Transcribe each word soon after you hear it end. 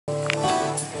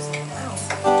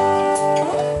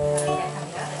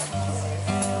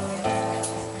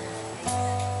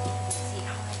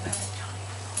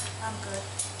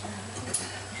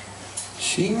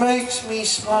makes me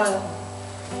smile.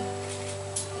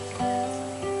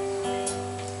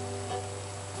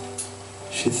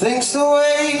 She thinks the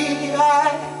way I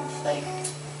think.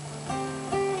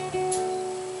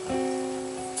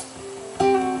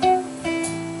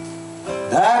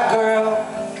 That girl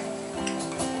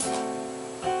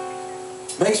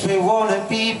makes me wanna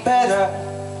be better.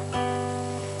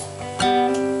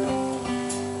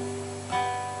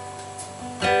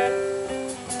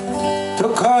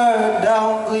 Took her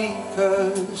down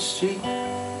Bleecker Street,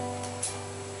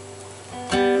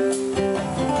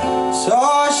 so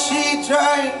she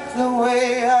drank the way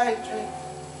I drink.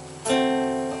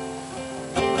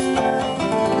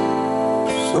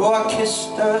 So I kissed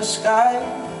the sky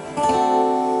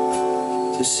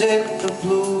to set the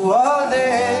blue on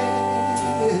it.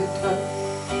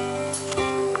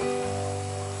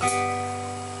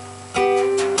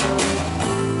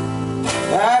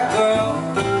 That girl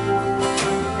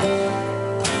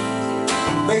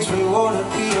makes me wanna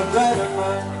be a better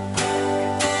man.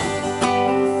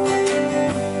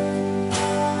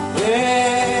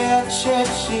 Yeah,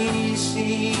 should she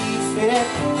see fit,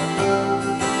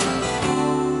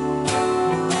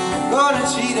 gonna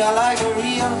treat her like a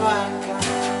real man.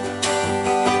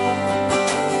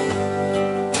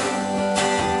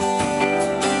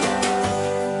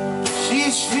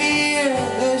 She's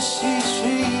fearless, she's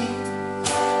free.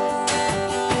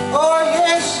 Oh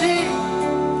yes, she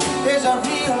is a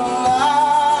real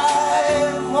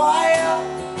live wire.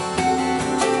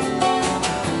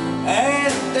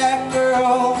 And that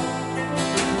girl,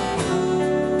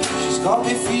 she's got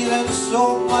me feeling so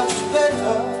much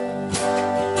better.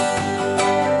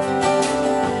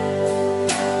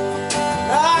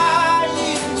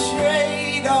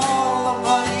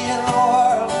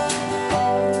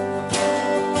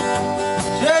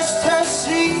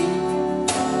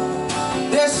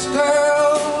 This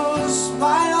girl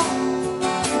smile,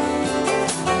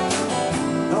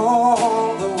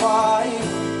 all the while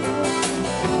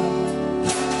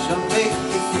she'll make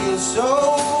me feel so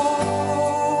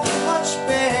much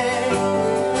better.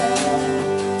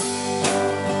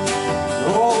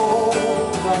 Oh,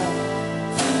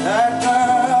 that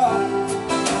girl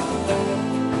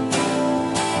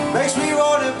makes me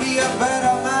want to be a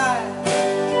better man.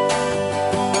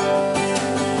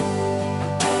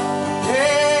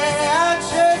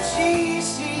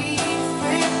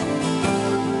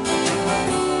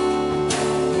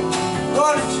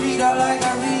 Gonna treat her like a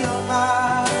real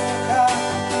man.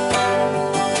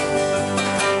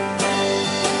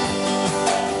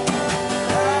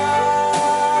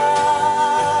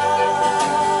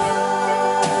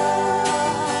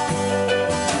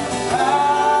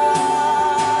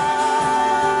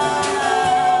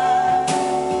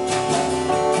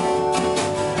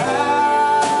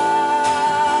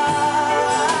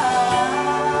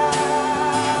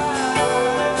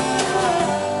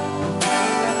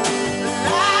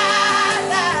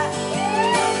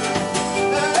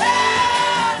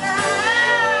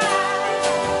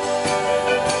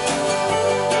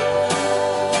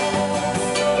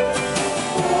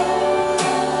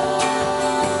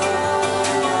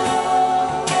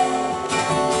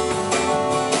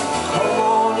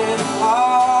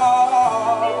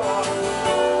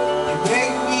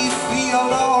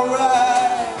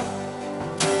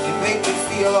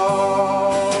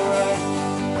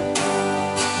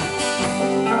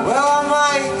 Well, I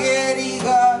might get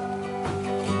eager,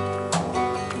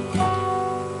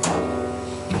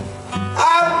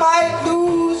 I might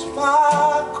lose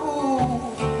my cool,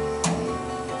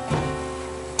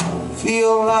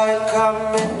 feel like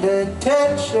I'm in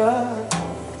detention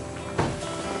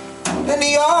in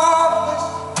the office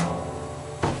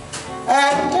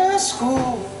at the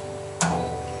school.